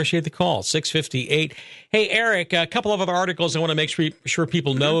right? Appreciate the call, 658. Hey, Eric, a couple of other articles I want to make sure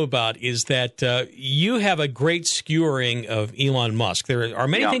people know about is that you have a great skewering of Elon Musk. There are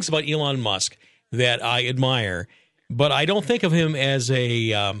many things about Elon Musk that I admire, but I don't think of him as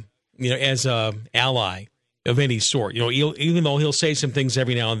as a ally of any sort. Even though he'll say some things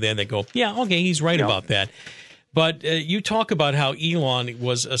every now and then that go, yeah, okay, he's right about that. But you talk about how Elon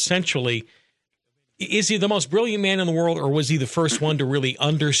was essentially, is he the most brilliant man in the world, or was he the first one to really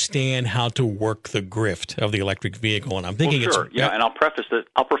understand how to work the grift of the electric vehicle? And I'm thinking sure. And I'll preface this.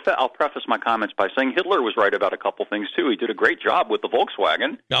 I'll preface my comments by saying Hitler was right about a couple things too. He did a great job with the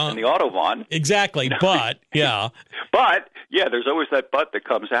Volkswagen and the Autobahn. Exactly, but there's always that but that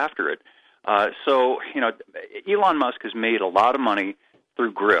comes after it. Elon Musk has made a lot of money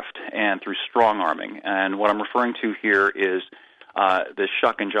through grift and through strong arming, and what I'm referring to here is this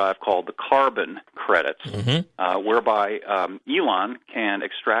shuck and jive called the carbon credits, whereby Elon can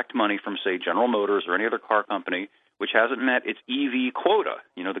extract money from, say, General Motors or any other car company which hasn't met its EV quota.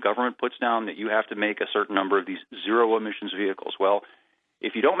 The government puts down that you have to make a certain number of these zero-emissions vehicles. Well,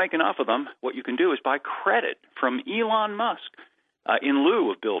 if you don't make enough of them, what you can do is buy credit from Elon Musk in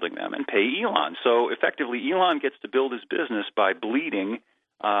lieu of building them and pay Elon. So effectively, Elon gets to build his business by bleeding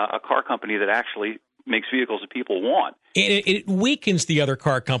a car company that actually makes vehicles that people want. It weakens the other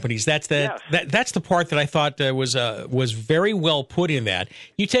car companies. That's the part that I thought was very well put in that.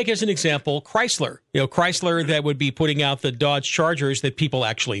 You take as an example Chrysler. Chrysler that would be putting out the Dodge Chargers that people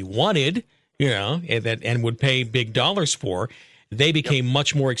actually wanted, and would pay big dollars for. They became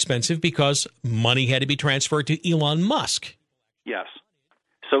much more expensive because money had to be transferred to Elon Musk. Yes.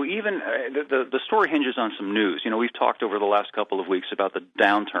 So even the story hinges on some news. We've talked over the last couple of weeks about the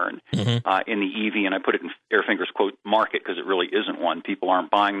downturn in the EV, and I put it in air fingers quote market because it really isn't one. People aren't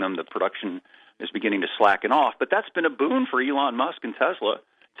buying them. The production is beginning to slacken off. But that's been a boon for Elon Musk and Tesla.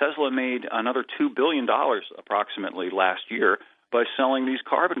 Tesla made another $2 billion approximately last year by selling these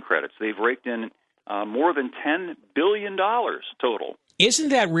carbon credits. They've raked in more than $10 billion total. Isn't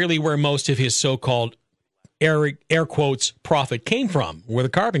that really where most of his so-called air quotes profit came from, were the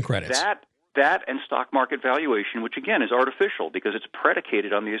carbon credits? That and stock market valuation, which again is artificial because it's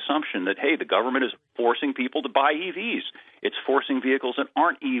predicated on the assumption that, hey, the government is forcing people to buy EVs. It's forcing vehicles that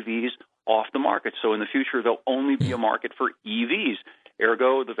aren't EVs off the market. So in the future, there'll only be a market for EVs.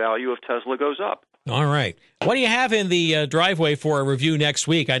 Ergo, the value of Tesla goes up. All right. What do you have in the driveway for a review next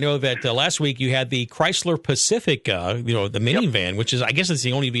week? I know that last week you had the Chrysler Pacifica, the minivan, which is, I guess it's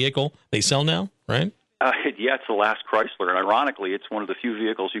the only vehicle they sell now, right? It's the last Chrysler, and ironically, it's one of the few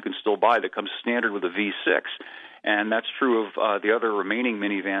vehicles you can still buy that comes standard with a V6. And that's true of the other remaining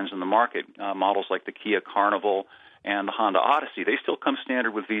minivans in the market, models like the Kia Carnival and the Honda Odyssey. They still come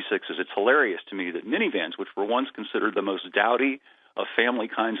standard with V6s. It's hilarious to me that minivans, which were once considered the most dowdy of family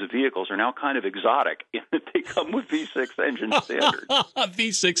kinds of vehicles, are now kind of exotic in that they come with V6 engine standard.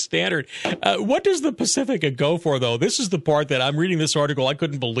 V6 standard. What does the Pacifica go for, though? This is the part that I'm reading this article. I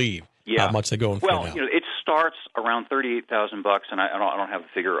couldn't believe how much they're going for now. It starts around $38,000, and I don't have the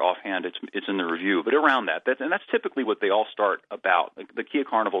figure offhand. It's in the review, but around that. And that's typically what they all start about. The Kia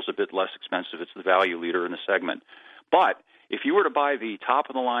Carnival is a bit less expensive. It's the value leader in the segment. But if you were to buy the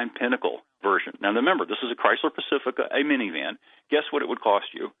top-of-the-line Pinnacle version, now remember, this is a Chrysler Pacifica, a minivan, guess what it would cost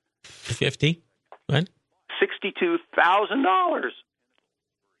you? $50,000? What? $62,000.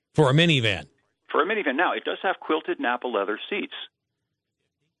 For a minivan? For a minivan. Now, it does have quilted Napa leather seats.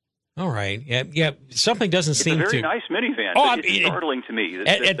 All right. Yeah. Something doesn't seem to... It's a very nice minivan. It's startling to me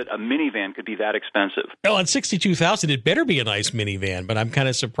that a minivan could be that expensive. Well, at $62,000, it better be a nice minivan, but I'm kind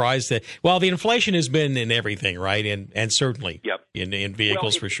of surprised that... Well, the inflation has been in everything, right? And certainly in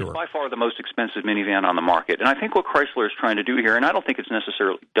vehicles for sure. It's by far the most expensive minivan on the market. And I think what Chrysler is trying to do here, and I don't think it's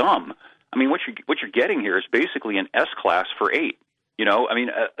necessarily dumb, I mean, what you're getting here is basically an S-Class for $8,000.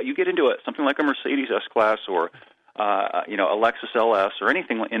 You get into something like a Mercedes S-Class or a Lexus LS or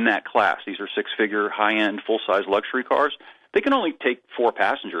anything in that class. These are six-figure, high-end, full-size luxury cars. They can only take 4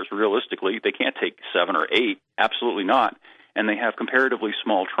 passengers, realistically. They can't take 7 or 8, absolutely not. And they have comparatively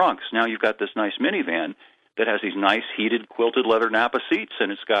small trunks. Now you've got this nice minivan that has these nice heated, quilted leather Napa seats,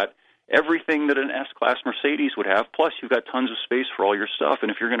 and it's got everything that an S-Class Mercedes would have, plus you've got tons of space for all your stuff.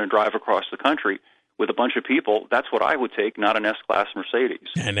 And if you're going to drive across the country with a bunch of people, that's what I would take, not an S-Class Mercedes.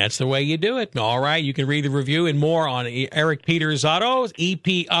 And that's the way you do it. All right, you can read the review and more on Eric Peters Autos,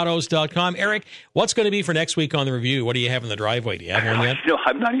 epautos.com. Eric, what's going to be for next week on the review? What do you have in the driveway? Do you have one yet?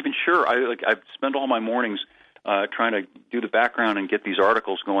 I'm not even sure. I spend all my mornings trying to do the background and get these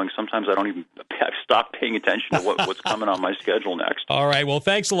articles going. Sometimes I've stopped paying attention to what's coming on my schedule next. All right, well,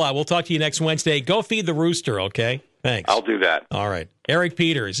 thanks a lot. We'll talk to you next Wednesday. Go feed the rooster, okay? Thanks. I'll do that. All right. Eric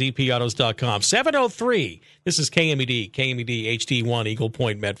Peters, epautos.com. 7:03. This is KMED HD1, Eagle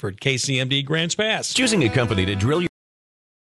Point, Medford, KCMD, Grants Pass. Choosing a company to drill your